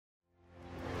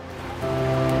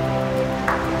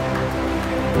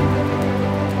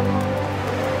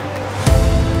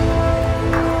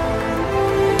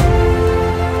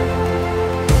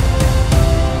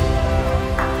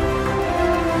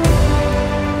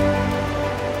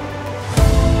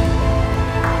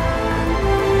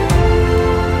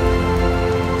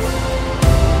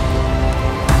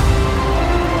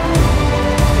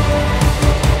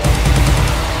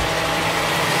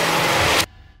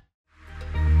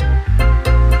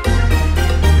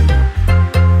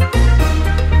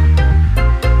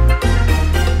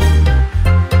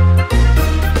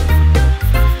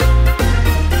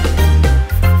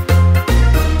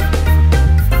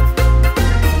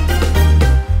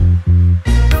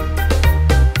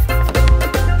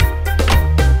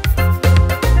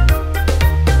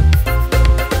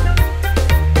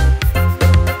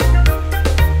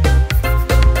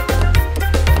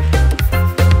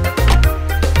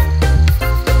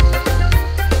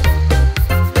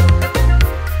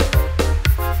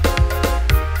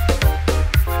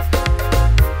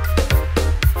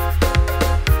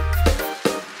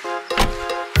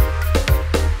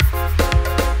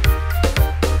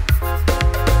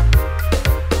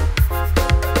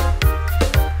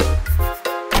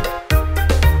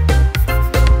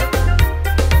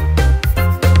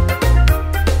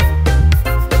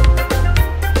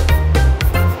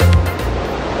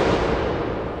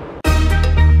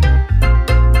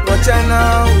Watch out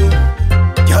now.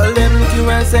 Girl, them looking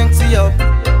well sexy up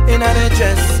in a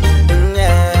dress.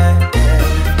 Yeah.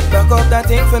 Back up that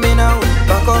thing for me now.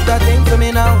 Back up that thing for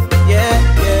me now. Yeah.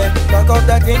 Back up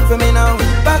that thing for me now.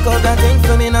 Back up that thing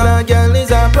for me now. That girl is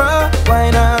a pro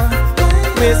whiner,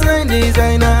 waistline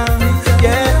designer.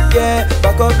 Yeah.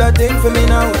 Back up that thing for me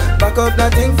now. Back up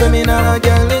that thing for me now. That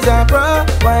girl is a pro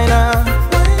whiner,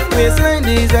 waistline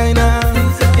designer.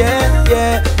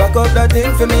 Yeah. Back up that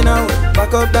thing for me now.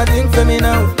 Back up that thing for me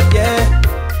now. Yeah.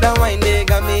 That wine they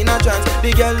got me in a trance.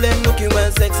 The girl them looking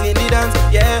well sexy in the dance.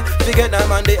 Yeah, forget that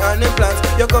man they on them plans.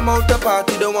 You come out the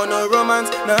party, don't want no romance.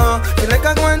 No, feel like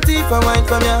I want tea for wine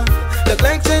from ya. Look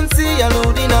like Chen Singh, you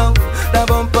loading now. That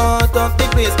bump out of the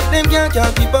place. Them can't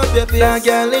keep up your pace. That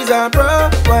girl is a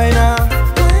pro whiner,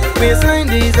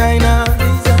 waistline designer.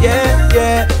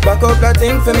 Yeah. Back up that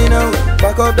thing for me now.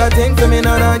 Back up that thing for me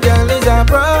now. That girl is a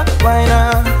pro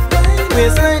whiner,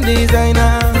 waistline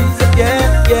designer.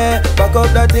 Yeah. Back up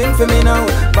that thing for me now.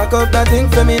 Back up that thing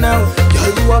for me now.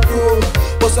 Girl, you a pro.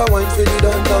 Bust a wine for the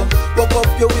dancer. Walk up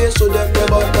your waist, show them the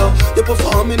butter. You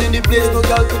performing in the place, no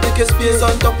girl to take a space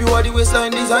on top. You are the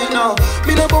waistline designer.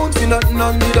 Me no bounce for nothing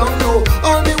on me down low.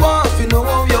 All me want you know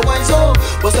how you wine so.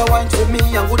 Bust a wine for me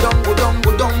and go down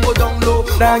low.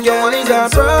 That girl is a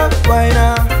pro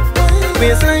whiner,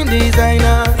 waistline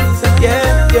designer.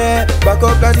 Yeah. Back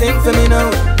up that thing for me now.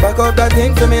 Back up that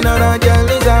thing for me now. That girl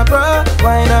is a pro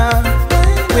whiner,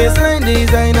 waistline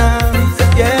designer.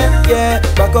 Yeah.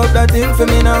 Back up that thing for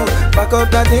me now. Back up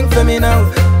that thing for me now.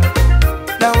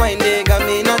 That wine they got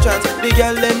me in a trance. The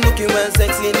girl them looking well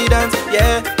sexy in the dance.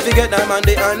 Yeah, forget that man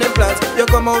they on them plans. You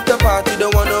come out the party,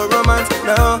 don't want no romance.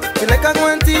 No, feel like I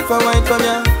want tea for wine from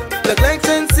ya. Look like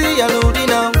Chen Singh, you loading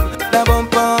now. That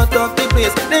bump out of the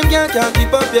place. Them can't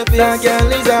keep up your pace. That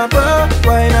girl is a pro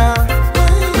whiner,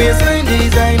 waistline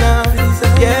designer.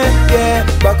 Yeah.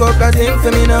 Back up that thing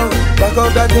for me now. Back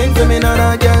up that thing for me now.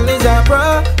 That girl is a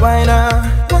pro whiner,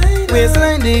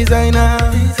 waistline designer.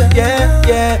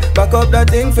 Yeah. Back up that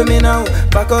thing for me now.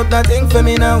 Back up that thing for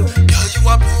me now. Girl, you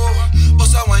a pro.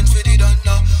 Bust a wine for the